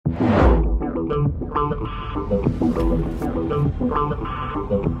Hey,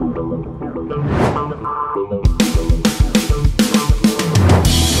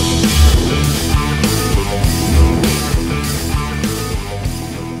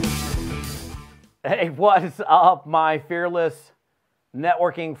 what's up, my fearless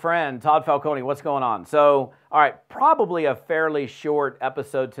networking friend, Todd Falcone? What's going on? So, all right, probably a fairly short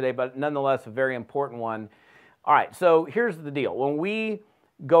episode today, but nonetheless a very important one. All right, so here's the deal. When we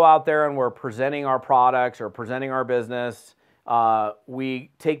go out there and we're presenting our products or presenting our business, we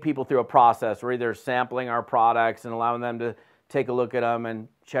take people through a process. We're either sampling our products and allowing them to take a look at them and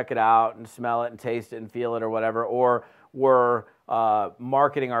check it out and smell it and taste it and feel it or whatever, or we're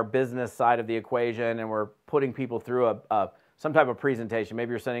marketing our business side of the equation and we're putting people through some type of presentation.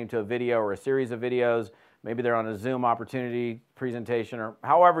 Maybe you're sending them to a video or a series of videos. Maybe they're on a Zoom opportunity presentation or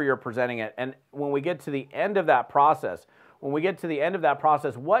however you're presenting it. And when we get to the end of that process,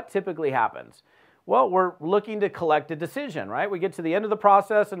 what typically happens? Well, we're looking to collect a decision, right? We get to the end of the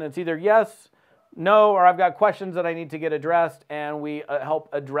process and it's either yes, no, or I've got questions that I need to get addressed, and we help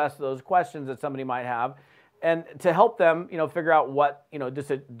address those questions that somebody might have. And to help them, figure out what, do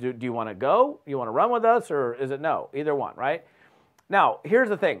you want to go? You want to run with us, or is it no? Either one, right? Now, here's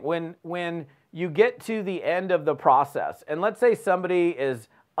the thing. When you get to the end of the process, and let's say somebody is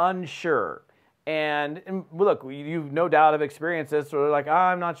unsure, and look, you no doubt have experienced this, or like,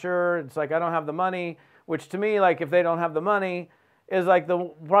 I'm not sure. It's like, I don't have the money, which to me, like, if they don't have the money, is like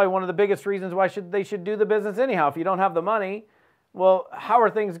probably one of the biggest reasons why they should do the business anyhow. If you don't have the money, well, how are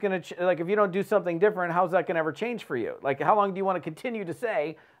things going to, like, if you don't do something different, how's that going to ever change for you? Like, how long do you want to continue to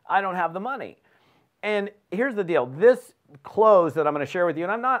say, I don't have the money? And here's the deal. This close that I'm going to share with you,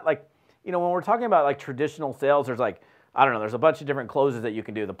 and I'm not like, when we're talking about like traditional sales, there's like, I don't know, there's a bunch of different closes that you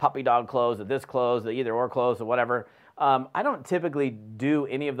can do. The puppy dog close, the this close, the either or close, or whatever. I don't typically do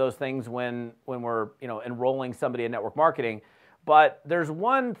any of those things when we're, enrolling somebody in network marketing. But there's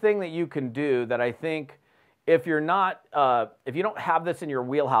one thing that you can do that I think, if you don't have this in your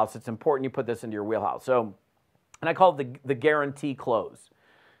wheelhouse, it's important you put this into your wheelhouse. So, and I call it the guarantee close.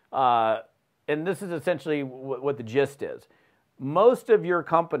 And this is essentially what the gist is. Most of your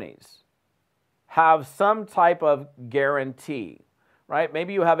companies have some type of guarantee, right?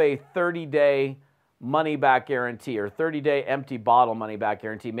 Maybe you have a 30-day money-back guarantee or 30-day empty bottle money-back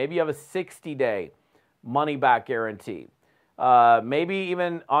guarantee. Maybe you have a 60-day money-back guarantee. Maybe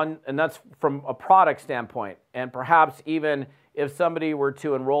even and that's from a product standpoint, and perhaps even if somebody were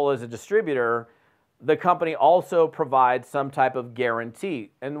to enroll as a distributor, the company also provides some type of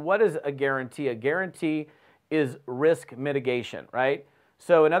guarantee. And what is a guarantee? A guarantee is risk mitigation, right?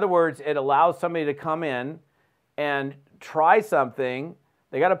 So in other words, it allows somebody to come in and try something.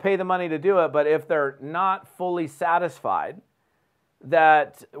 They got to pay the money to do it, but if they're not fully satisfied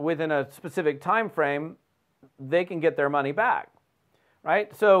that within a specific time frame, they can get their money back,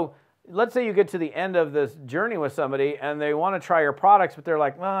 right? So let's say you get to the end of this journey with somebody and they want to try your products, but they're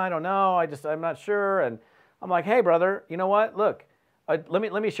like, well, I don't know, I'm not sure. And I'm like, hey, brother, you know what? Look, let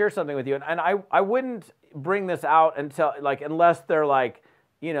me share something with you. And I wouldn't bring this out unless they're like,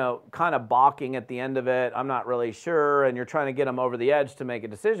 kind of balking at the end of it. I'm not really sure, and you're trying to get them over the edge to make a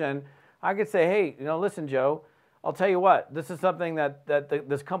decision. I could say, hey, listen, Joe, I'll tell you what, this is something that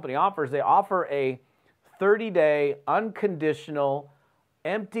this company offers. They offer a 30-day unconditional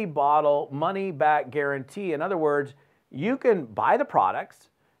empty bottle money back guarantee. In other words, you can buy the products,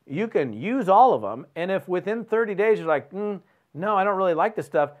 you can use all of them, and if within 30 days you're like, no, I don't really like this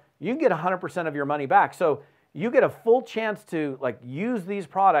stuff, you can get 100% of your money back. So you get a full chance to use these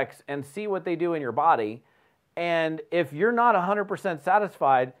products and see what they do in your body. And if you're not 100%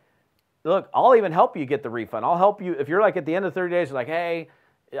 satisfied, look, I'll even help you get the refund. I'll help you if you're at the end of 30 days, you're like, hey,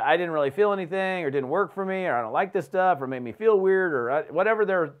 I didn't really feel anything, or didn't work for me, or I don't like this stuff, or made me feel weird, or whatever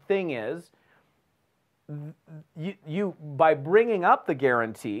their thing is. You by bringing up the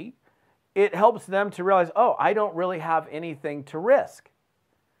guarantee, it helps them to realize, oh, I don't really have anything to risk.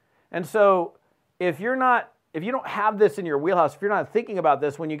 And so if you don't have this in your wheelhouse, if you're not thinking about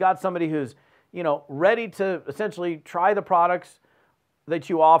this when you got somebody who's ready to essentially try the products that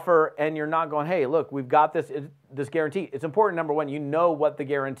you offer, and you're not going, hey, look, we've got this guarantee. It's important, number one, you know what the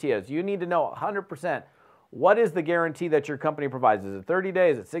guarantee is. You need to know 100% what is the guarantee that your company provides. Is it 30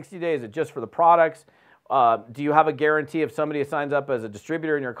 days? Is it 60 days? Is it just for the products? Do you have a guarantee if somebody signs up as a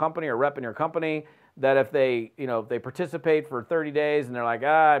distributor in your company or rep in your company that if they, if they participate for 30 days and they're like,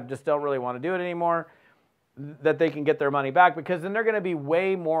 I just don't really want to do it anymore, that they can get their money back? Because then they're going to be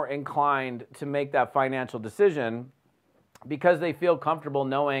way more inclined to make that financial decision because they feel comfortable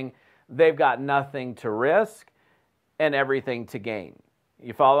knowing they've got nothing to risk and everything to gain.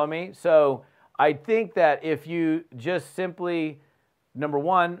 You follow me? So I think that if you just simply, number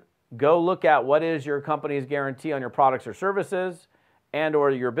one, go look at what is your company's guarantee on your products or services and or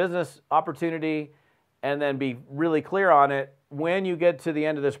your business opportunity, and then be really clear on it. When you get to the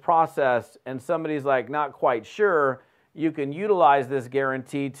end of this process and somebody's like not quite sure, you can utilize this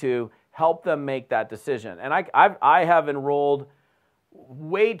guarantee to help them make that decision. And I have enrolled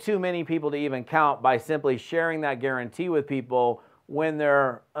way too many people to even count by simply sharing that guarantee with people when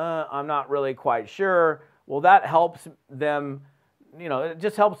they're, I'm not really quite sure. Well, that helps them, it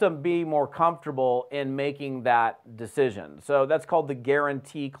just helps them be more comfortable in making that decision. So that's called the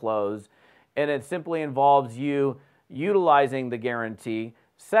guarantee close, and it simply involves you utilizing the guarantee.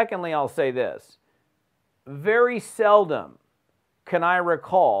 Secondly, I'll say this. Very seldom can I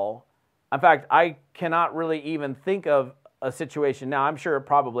recall, in fact, I cannot really even think of a situation now, I'm sure it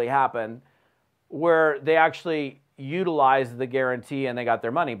probably happened, where they actually utilized the guarantee and they got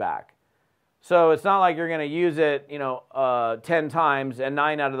their money back. So it's not like you're going to use it, 10 times and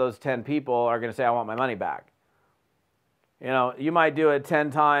 9 out of those 10 people are going to say, I want my money back. You might do it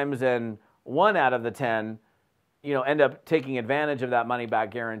 10 times and 1 out of the 10, end up taking advantage of that money back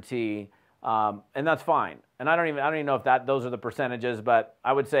guarantee. And that's fine. And I don't even know if those are the percentages, but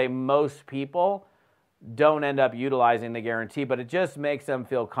I would say most people don't end up utilizing the guarantee, but it just makes them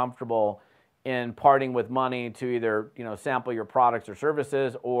feel comfortable in parting with money to either, sample your products or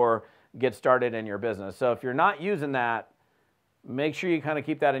services or get started in your business. So if you're not using that, make sure you kind of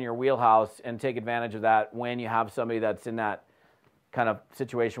keep that in your wheelhouse and take advantage of that when you have somebody that's in that kind of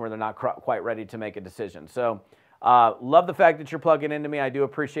situation where they're not quite ready to make a decision. So love the fact that you're plugging into me. I do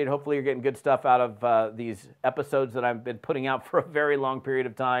appreciate it. Hopefully you're getting good stuff out of these episodes that I've been putting out for a very long period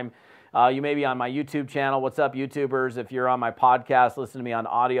of time. You may be on my YouTube channel. What's up, YouTubers? If you're on my podcast, listen to me on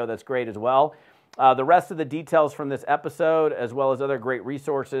audio. That's great as well. The rest of the details from this episode, as well as other great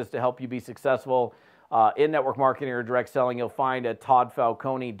resources to help you be successful in network marketing or direct selling, you'll find at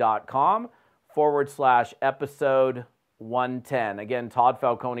toddfalcone.com/episode 110. Again,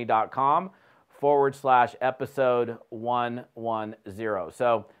 toddfalcone.com/episode 110.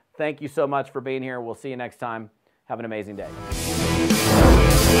 So thank you so much for being here. We'll see you next time. Have an amazing day.